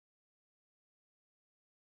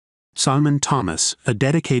Simon Thomas, a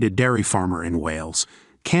dedicated dairy farmer in Wales,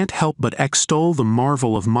 can't help but extol the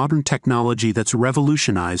marvel of modern technology that's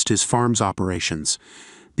revolutionized his farm's operations.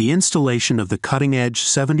 The installation of the cutting-edge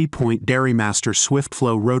 70-point Dairymaster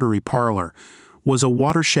SwiftFlow rotary parlor was a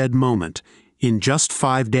watershed moment. In just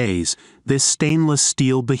 5 days, this stainless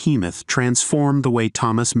steel behemoth transformed the way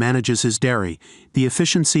Thomas manages his dairy. The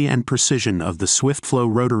efficiency and precision of the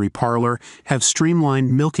SwiftFlow rotary parlor have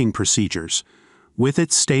streamlined milking procedures. With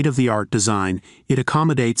its state-of-the-art design, it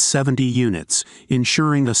accommodates 70 units,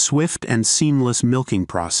 ensuring a swift and seamless milking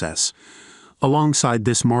process. Alongside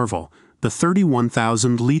this marvel, the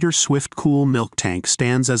 31,000-liter SwiftCool milk tank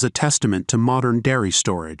stands as a testament to modern dairy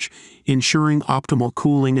storage, ensuring optimal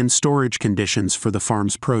cooling and storage conditions for the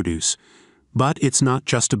farm's produce. But it's not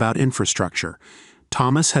just about infrastructure.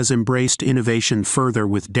 Thomas has embraced innovation further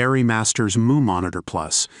with Dairymaster's Moo Monitor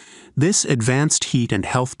Plus. This advanced heat and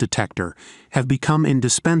health detector have become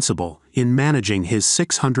indispensable in managing his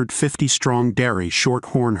 650-strong dairy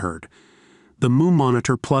short-horn herd. The Moo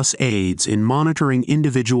Monitor Plus aids in monitoring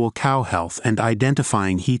individual cow health and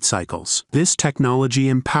identifying heat cycles. This technology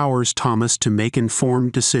empowers Thomas to make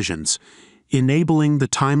informed decisions, enabling the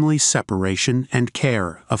timely separation and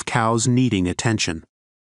care of cows needing attention.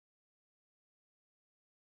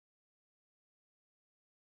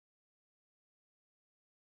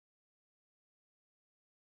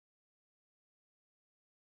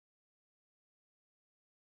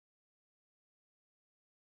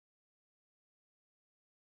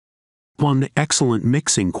 One, excellent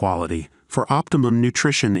mixing quality. For optimum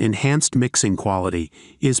nutrition, enhanced mixing quality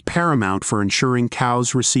is paramount for ensuring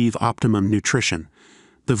cows receive optimum nutrition.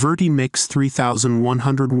 The VertiMix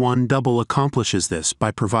 3101 Double accomplishes this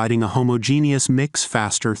by providing a homogeneous mix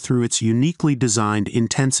faster through its uniquely designed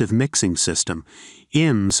intensive mixing system,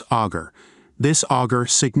 IMS auger. This auger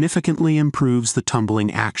significantly improves the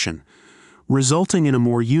tumbling action, resulting in a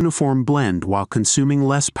more uniform blend while consuming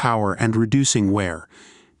less power and reducing wear.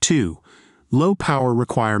 2. Low power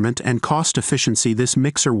requirement and cost efficiency. This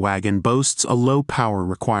mixer wagon boasts a low power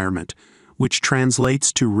requirement, which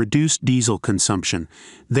translates to reduced diesel consumption,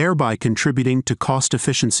 thereby contributing to cost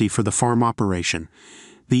efficiency for the farm operation.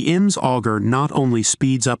 The IMS auger not only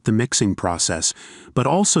speeds up the mixing process, but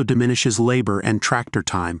also diminishes labor and tractor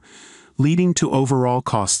time, leading to overall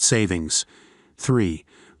cost savings. 3.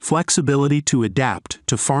 Flexibility to adapt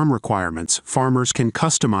to farm requirements. Farmers can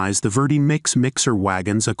customize the VertiMix mixer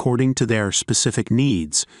wagons according to their specific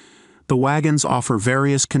needs. The wagons offer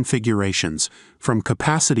various configurations, from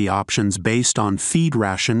capacity options based on feed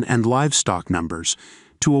ration and livestock numbers,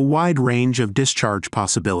 to a wide range of discharge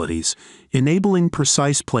possibilities, enabling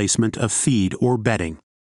precise placement of feed or bedding.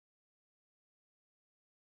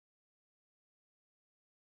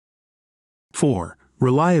 4.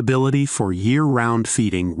 Reliability for year-round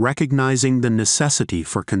feeding. Recognizing the necessity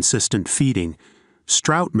for consistent feeding,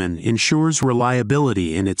 Stroutman ensures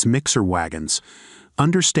reliability in its mixer wagons,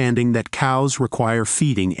 understanding that cows require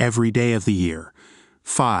feeding every day of the year.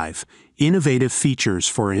 5. Innovative features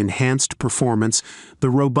for enhanced performance. The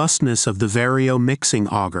robustness of the Vario mixing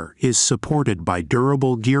auger is supported by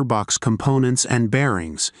durable gearbox components and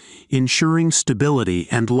bearings, ensuring stability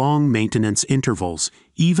and long maintenance intervals,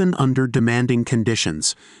 even under demanding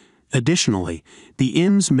conditions. Additionally, the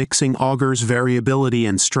IMS mixing auger's variability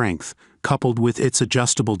and strength, coupled with its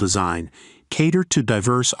adjustable design, cater to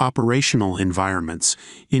diverse operational environments,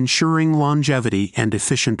 ensuring longevity and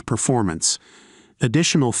efficient performance.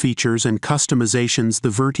 Additional features and customizations. The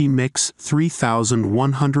VertiMix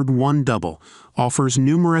 3101 Double offers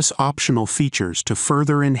numerous optional features to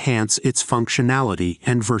further enhance its functionality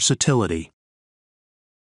and versatility.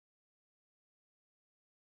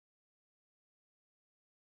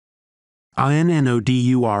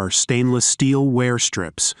 INNODUR stainless steel wear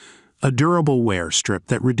strips, a durable wear strip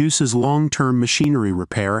that reduces long-term machinery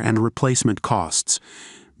repair and replacement costs.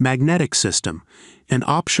 Magnetic system. An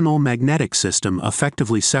optional magnetic system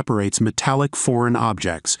effectively separates metallic foreign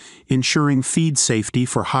objects, ensuring feed safety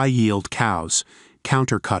for high-yield cows.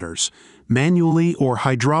 Counter cutters. Manually or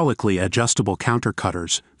hydraulically adjustable counter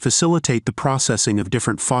cutters facilitate the processing of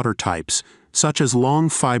different fodder types, such as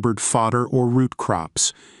long-fibered fodder or root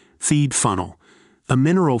crops. Feed funnel. A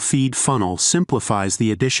mineral feed funnel simplifies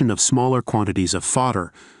the addition of smaller quantities of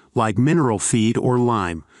fodder, like mineral feed or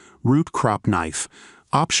lime. Root crop knife.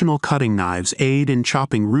 Optional cutting knives aid in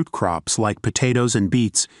chopping root crops like potatoes and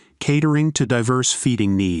beets, catering to diverse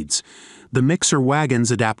feeding needs. The mixer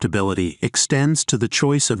wagon's adaptability extends to the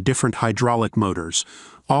choice of different hydraulic motors,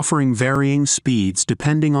 offering varying speeds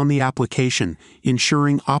depending on the application,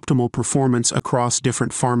 ensuring optimal performance across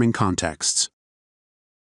different farming contexts.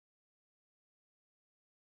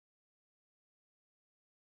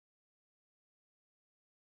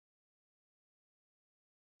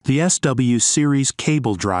 The SW Series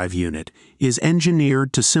cable drive unit is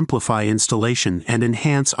engineered to simplify installation and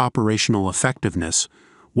enhance operational effectiveness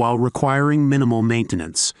while requiring minimal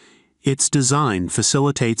maintenance. Its design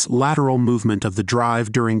facilitates lateral movement of the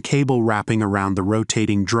drive during cable wrapping around the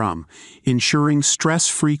rotating drum, ensuring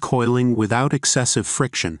stress-free coiling without excessive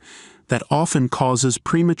friction that often causes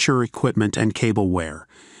premature equipment and cable wear.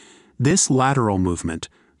 This lateral movement,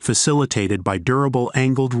 facilitated by durable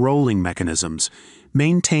angled rolling mechanisms,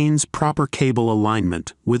 maintains proper cable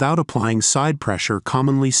alignment without applying side pressure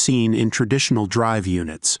commonly seen in traditional drive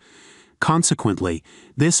units. Consequently,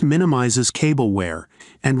 this minimizes cable wear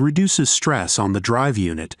and reduces stress on the drive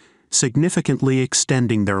unit, significantly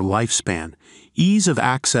extending their lifespan. Ease of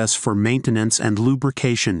access for maintenance and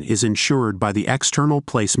lubrication is ensured by the external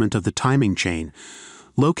placement of the timing chain,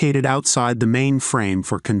 located outside the main frame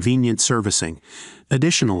for convenient servicing.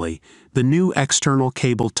 Additionally, the new external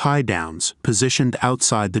cable tie-downs, positioned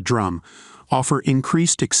outside the drum, offer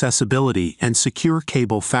increased accessibility and secure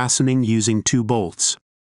cable fastening using 2 bolts.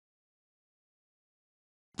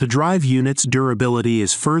 The drive unit's durability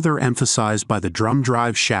is further emphasized by the drum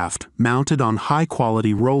drive shaft mounted on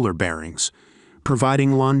high-quality roller bearings,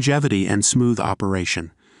 providing longevity and smooth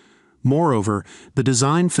operation. Moreover, the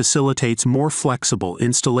design facilitates more flexible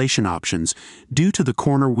installation options due to the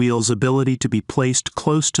corner wheel's ability to be placed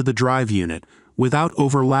close to the drive unit without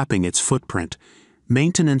overlapping its footprint.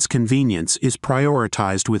 Maintenance convenience is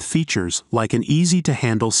prioritized with features like an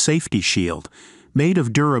easy-to-handle safety shield, made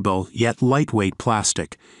of durable yet lightweight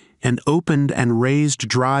plastic, an opened and raised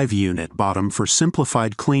drive unit bottom for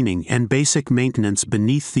simplified cleaning and basic maintenance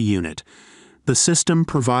beneath the unit. The system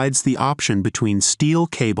provides the option between steel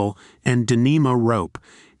cable and Dyneema rope,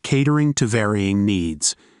 catering to varying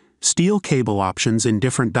needs. Steel cable options in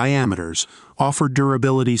different diameters offer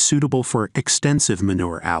durability suitable for extensive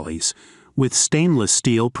manure alleys, with stainless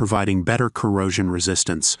steel providing better corrosion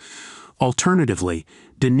resistance. Alternatively,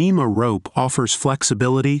 Dyneema rope offers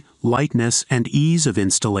flexibility, lightness, and ease of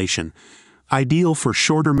installation, ideal for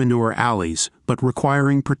shorter manure alleys but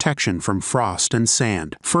requiring protection from frost and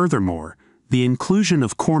sand. Furthermore, the inclusion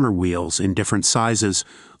of corner wheels in different sizes,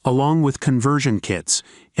 along with conversion kits,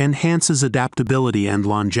 enhances adaptability and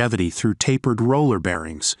longevity through tapered roller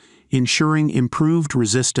bearings, ensuring improved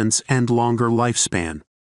resistance and longer lifespan.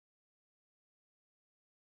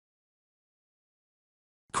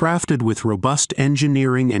 Crafted with robust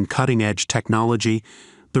engineering and cutting-edge technology,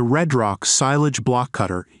 the Robotic silage block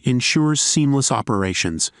cutter ensures seamless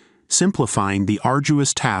operations, simplifying the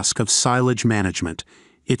arduous task of silage management.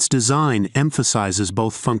 Its design emphasizes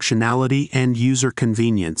both functionality and user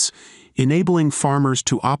convenience, enabling farmers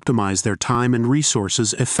to optimize their time and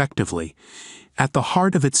resources effectively. At the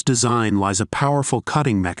heart of its design lies a powerful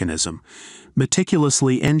cutting mechanism,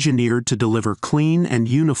 meticulously engineered to deliver clean and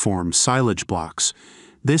uniform silage blocks.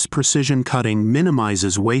 This precision cutting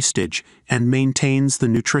minimizes wastage and maintains the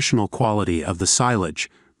nutritional quality of the silage,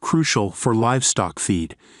 crucial for livestock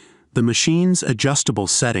feed. The machine's adjustable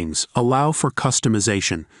settings allow for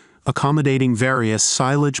customization, accommodating various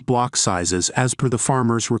silage block sizes as per the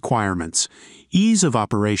farmer's requirements. Ease of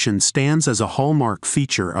operation stands as a hallmark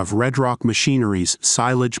feature of Robotic machinery's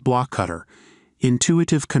silage block cutter.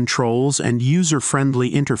 Intuitive controls and user-friendly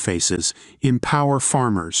interfaces empower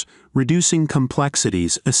farmers, reducing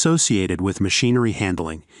complexities associated with machinery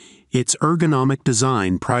handling. Its ergonomic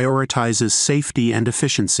design prioritizes safety and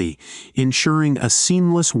efficiency, ensuring a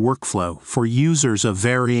seamless workflow for users of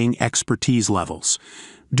varying expertise levels.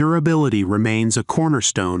 Durability remains a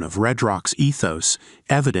cornerstone of Robotic's ethos,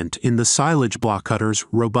 evident in the silage block cutter's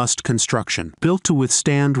robust construction. Built to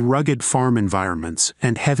withstand rugged farm environments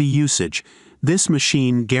and heavy usage, this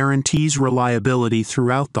machine guarantees reliability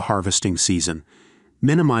throughout the harvesting season,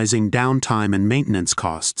 minimizing downtime and maintenance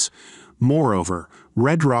costs. Moreover,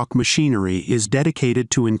 Robotic machinery is dedicated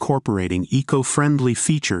to incorporating eco-friendly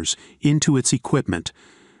features into its equipment.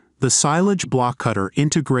 The silage block cutter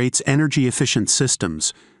integrates energy-efficient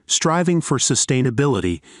systems, striving for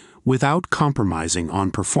sustainability without compromising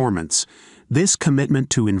on performance. This commitment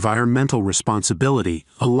to environmental responsibility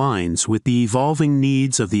aligns with the evolving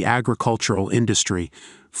needs of the agricultural industry,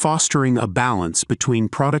 fostering a balance between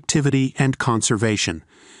productivity and conservation.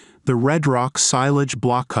 The Robotic silage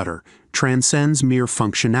block cutter transcends mere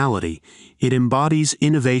functionality. It embodies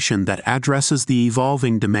innovation that addresses the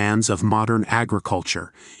evolving demands of modern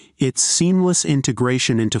agriculture. Its seamless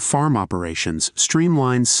integration into farm operations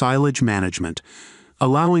streamlines silage management,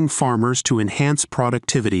 allowing farmers to enhance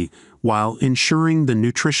productivity while ensuring the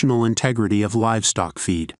nutritional integrity of livestock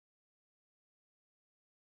feed.